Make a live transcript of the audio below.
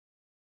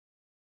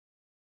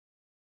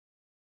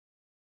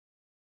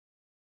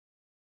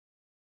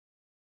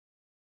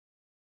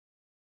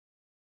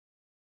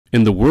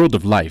In the world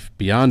of life,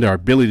 beyond our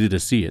ability to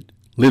see it,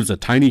 lives a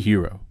tiny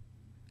hero.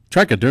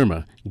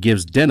 Trichoderma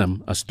gives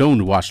denim a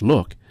stoned-wash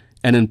look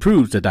and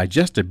improves the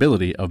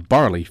digestibility of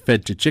barley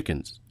fed to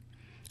chickens.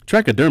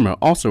 Trichoderma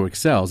also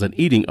excels at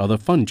eating other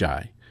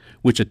fungi,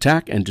 which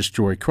attack and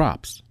destroy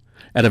crops.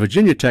 At a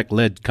Virginia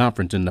Tech-led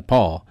conference in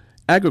Nepal,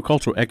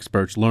 agricultural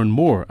experts learned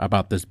more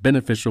about this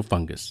beneficial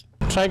fungus.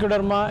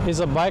 Trichoderma is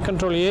a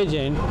biocontrol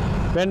agent.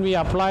 When we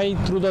apply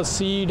through the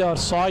seed or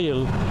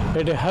soil,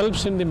 it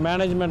helps in the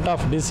management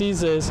of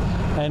diseases,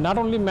 and not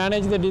only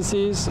manage the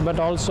disease but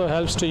also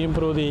helps to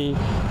improve the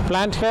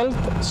plant health,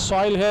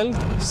 soil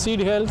health,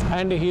 seed health,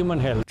 and human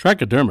health.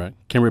 Trichoderma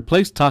can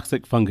replace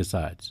toxic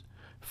fungicides.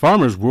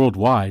 Farmers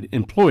worldwide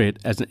employ it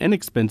as an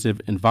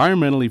inexpensive,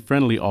 environmentally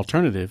friendly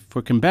alternative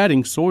for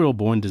combating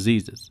soil-borne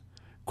diseases.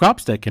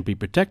 Crops that can be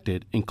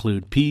protected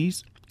include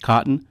peas,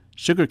 cotton,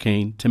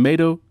 sugarcane,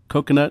 tomato,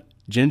 coconut,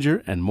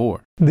 ginger, and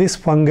more. This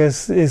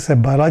fungus is a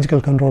biological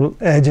control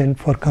agent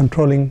for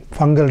controlling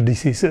fungal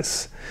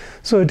diseases.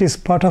 So it is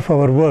part of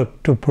our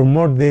work to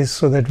promote this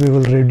so that we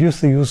will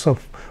reduce the use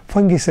of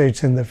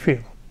fungicides in the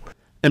field.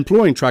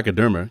 Employing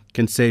Trichoderma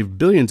can save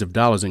billions of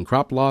dollars in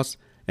crop loss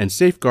and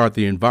safeguard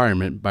the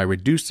environment by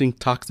reducing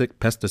toxic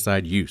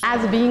pesticide use.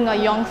 As being a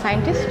young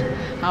scientist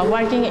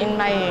working in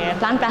my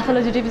plant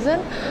pathology division,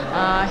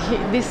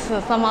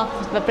 some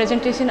of the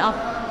presentation of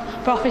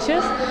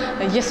professors,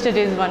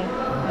 yesterday's one,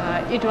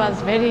 it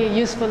was very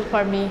useful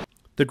for me.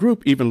 The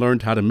group even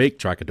learned how to make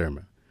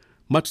Trichoderma,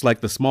 much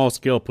like the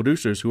small-scale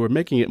producers who are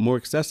making it more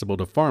accessible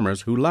to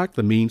farmers who lack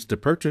the means to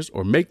purchase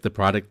or make the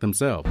product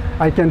themselves.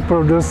 I can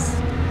produce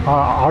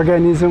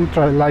organisms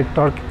like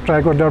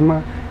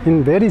Trichoderma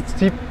in very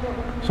cheap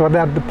so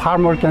that the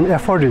farmer can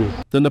afford it.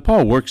 The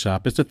Nepal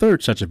workshop is the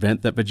third such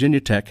event that Virginia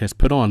Tech has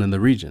put on in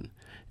the region,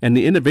 and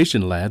the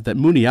innovation lab that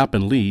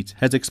Muniappan leads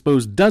has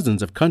exposed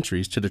dozens of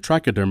countries to the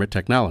Trichoderma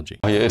technology.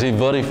 It is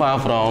very far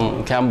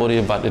from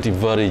Cambodia, but it is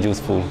very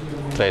useful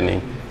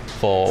training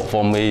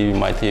for me,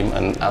 my team,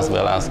 and as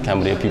well as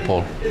Cambodia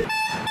people.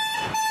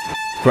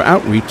 For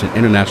Outreach and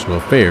International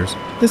Affairs,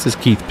 this is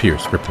Keith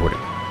Pierce reporting.